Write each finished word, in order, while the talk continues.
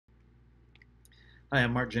Hi,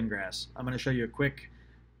 I'm Mark Gingrass. I'm going to show you a quick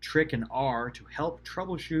trick in R to help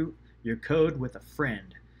troubleshoot your code with a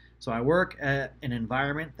friend. So I work at an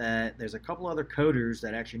environment that there's a couple other coders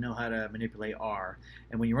that actually know how to manipulate R.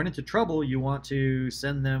 And when you run into trouble, you want to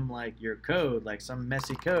send them like your code, like some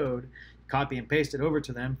messy code, copy and paste it over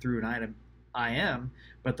to them through an item IM.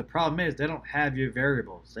 But the problem is they don't have your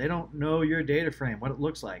variables. They don't know your data frame, what it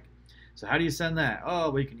looks like. So how do you send that?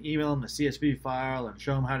 Oh, well, you can email them the CSV file and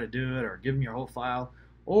show them how to do it, or give them your whole file,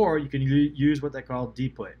 or you can use what they call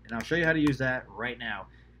dput. And I'll show you how to use that right now.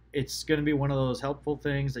 It's going to be one of those helpful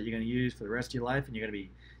things that you're going to use for the rest of your life, and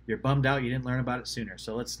you're bummed out you didn't learn about it sooner.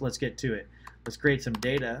 So let's get to it. Let's create some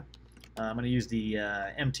data. I'm going to use the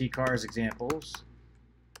MT cars examples.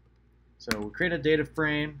 So we'll create a data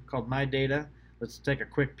frame called my data. Let's take a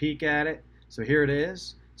quick peek at it. So here it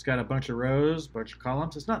is. It's got a bunch of rows, bunch of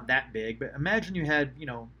columns. It's not that big, but imagine you had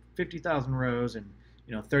 50,000 rows and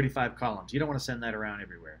 35 columns. You don't want to send that around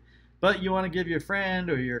everywhere, but you want to give your friend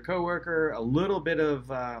or your coworker a little bit of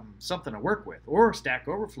something to work with, or Stack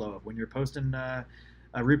Overflow when you're posting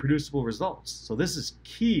reproducible results. So this is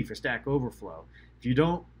key for Stack Overflow. If you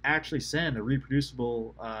don't actually send a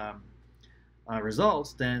reproducible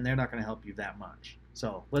results, then they're not going to help you that much.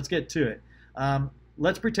 So let's get to it.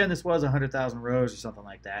 Let's pretend this was 100,000 rows or something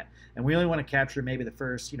like that, and we only want to capture maybe the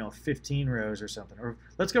first 15 rows or something. Or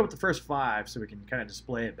let's go with the first 5 so we can kind of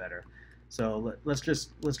display it better. So let's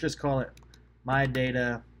just call it my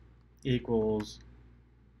data equals,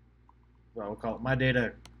 well, we'll call it my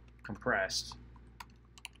data compressed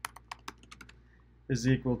is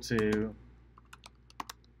equal to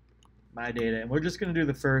my data, and we're just going to do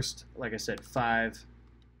the first, like I said, 5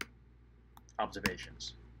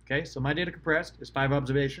 observations. Okay, so my data compressed is 5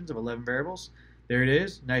 observations of 11 variables. There it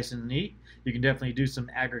is, nice and neat. You can definitely do some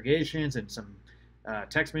aggregations and some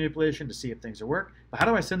text manipulation to see if things will work. But how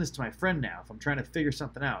do I send this to my friend now if I'm trying to figure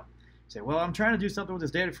something out? You say, well, I'm trying to do something with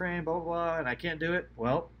this data frame, blah, blah, blah, and I can't do it.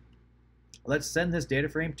 Well, let's send this data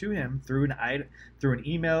frame to him through an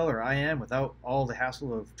email or IM without all the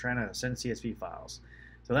hassle of trying to send CSV files.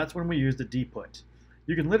 So that's when we use the dput.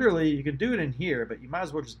 You can do it in here, but you might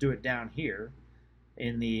as well just do it down here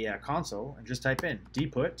in the console and just type in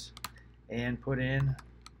dput and put in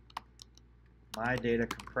my data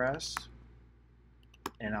compressed,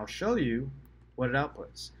 and I'll show you what it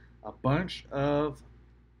outputs. A bunch of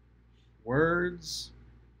words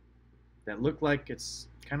that look like it's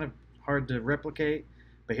kind of hard to replicate,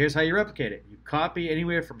 but here's how you replicate it. You copy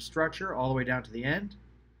anywhere from structure all the way down to the end,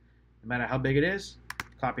 no matter how big it is.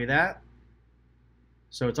 Copy that.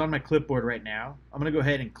 So it's on my clipboard right now. I'm going to go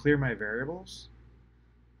ahead and clear my variables.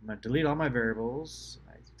 I'm going to delete all my variables.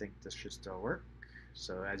 I think this should still work.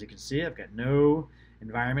 So as you can see, I've got no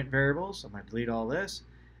environment variables. I'm going to delete all this.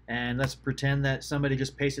 And let's pretend that somebody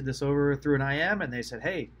just pasted this over through an IM and they said,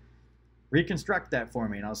 hey, reconstruct that for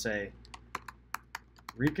me. And I'll say,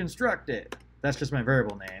 reconstruct it. That's just my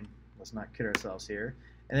variable name. Let's not kid ourselves here.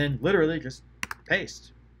 And then literally just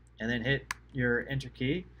paste. And then hit your enter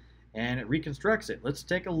key and it reconstructs it. Let's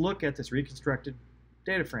take a look at this reconstructed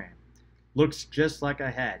data frame. Looks just like I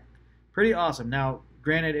had. Pretty awesome. Now,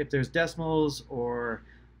 granted, if there's decimals or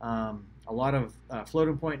a lot of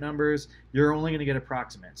floating point numbers, you're only going to get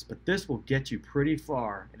approximates. But this will get you pretty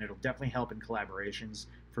far, and it'll definitely help in collaborations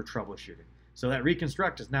for troubleshooting. So that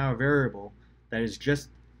reconstruct is now a variable that is just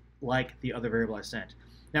like the other variable I sent.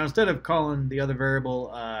 Now, instead of calling the other variable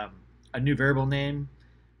a new variable name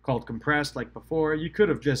called compressed like before, you could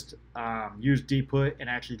have just used dput and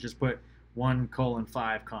actually just put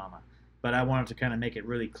 1:5 comma. But I wanted to kind of make it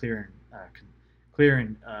really clear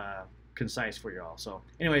and concise for you all. So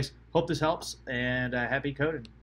anyways, hope this helps, and happy coding.